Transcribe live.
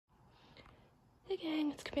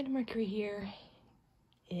gang, it's Commander Mercury here.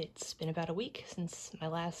 It's been about a week since the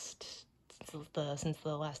last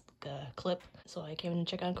clip, so I came in to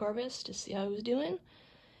check on Corvus to see how he was doing,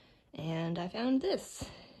 and I found this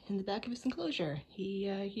in the back of his enclosure. He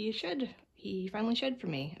finally shed for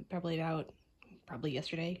me, probably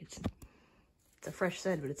yesterday. It's a fresh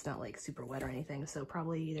shed, but it's not like super wet or anything, so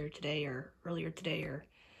probably either today or earlier today or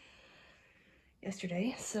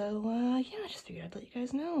yesterday. So yeah, I just figured I'd let you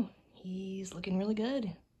guys know. He's looking really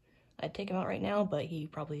good. I'd take him out right now, but he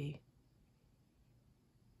probably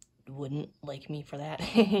wouldn't like me for that.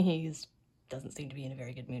 He doesn't seem to be in a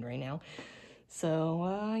very good mood right now.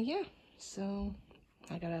 So yeah, so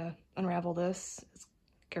I gotta unravel this as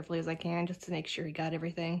carefully as I can just to make sure he got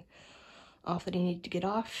everything off that he needed to get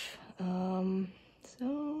off.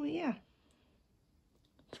 So yeah.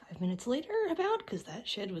 5 minutes later, because that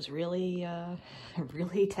shed was really,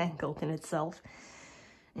 really tangled in itself.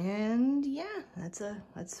 And yeah,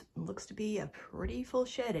 looks to be a pretty full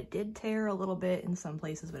shed. It did tear a little bit in some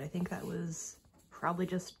places, but I think that was probably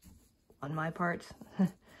just on my part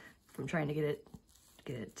from trying to get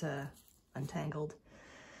it untangled.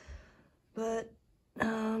 But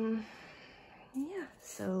yeah,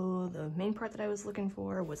 so the main part that I was looking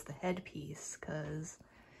for was the headpiece, because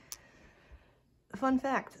fun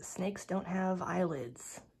fact, snakes don't have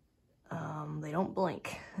eyelids. They don't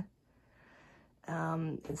blink.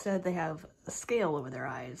 Instead, they have a scale over their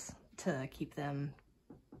eyes to keep them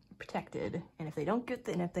protected. And if they don't get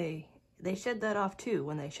and if they shed that off too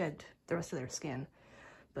when they shed the rest of their skin.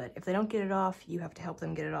 But if they don't get it off, you have to help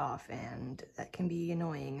them get it off, and that can be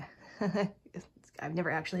annoying. I've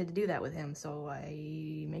never actually had to do that with him, so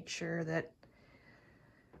I make sure that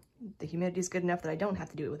the humidity is good enough that I don't have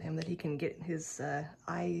to do it with him, that he can get his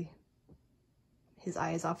eyes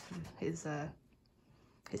off, his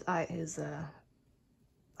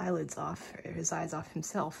eyelids off, or his eyes off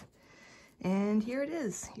himself. And here it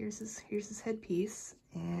is. Here's his headpiece,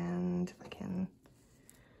 and if I can,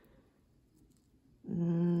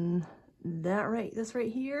 this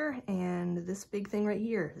right here, and this big thing right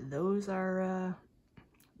here, those are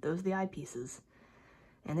the eyepieces,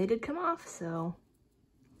 and they did come off, so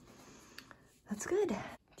that's good.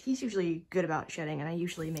 He's usually good about shedding, and I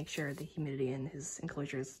usually make sure the humidity in his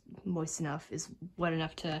enclosure is moist enough, is wet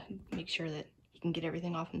enough to make sure that he can get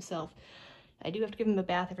everything off himself. I do have to give him a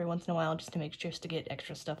bath every once in a while just to get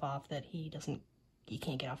extra stuff off that he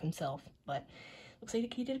can't get off himself. But looks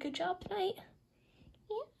like he did a good job tonight.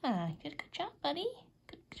 Yeah, you did a good job, buddy.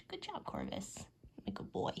 Good job, Corvus. A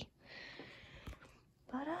good boy.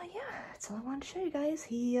 But yeah, that's all I wanted to show you guys.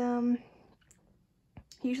 He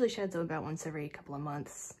usually sheds about once every couple of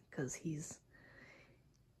months, because he's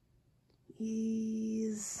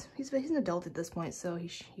an adult at this point, so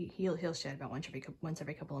he'll shed about once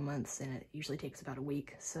every couple of months, and it usually takes about a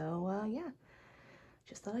week. So yeah,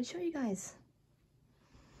 just thought I'd show you guys.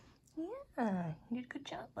 Yeah, you did a good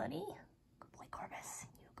job, buddy. Good boy, Corvus. You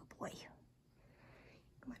a good boy.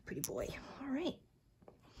 My pretty boy. All right.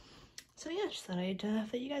 So yeah, just thought I'd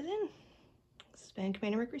fill you guys in. This has been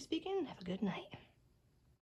Commander Mercury speaking. Have a good night.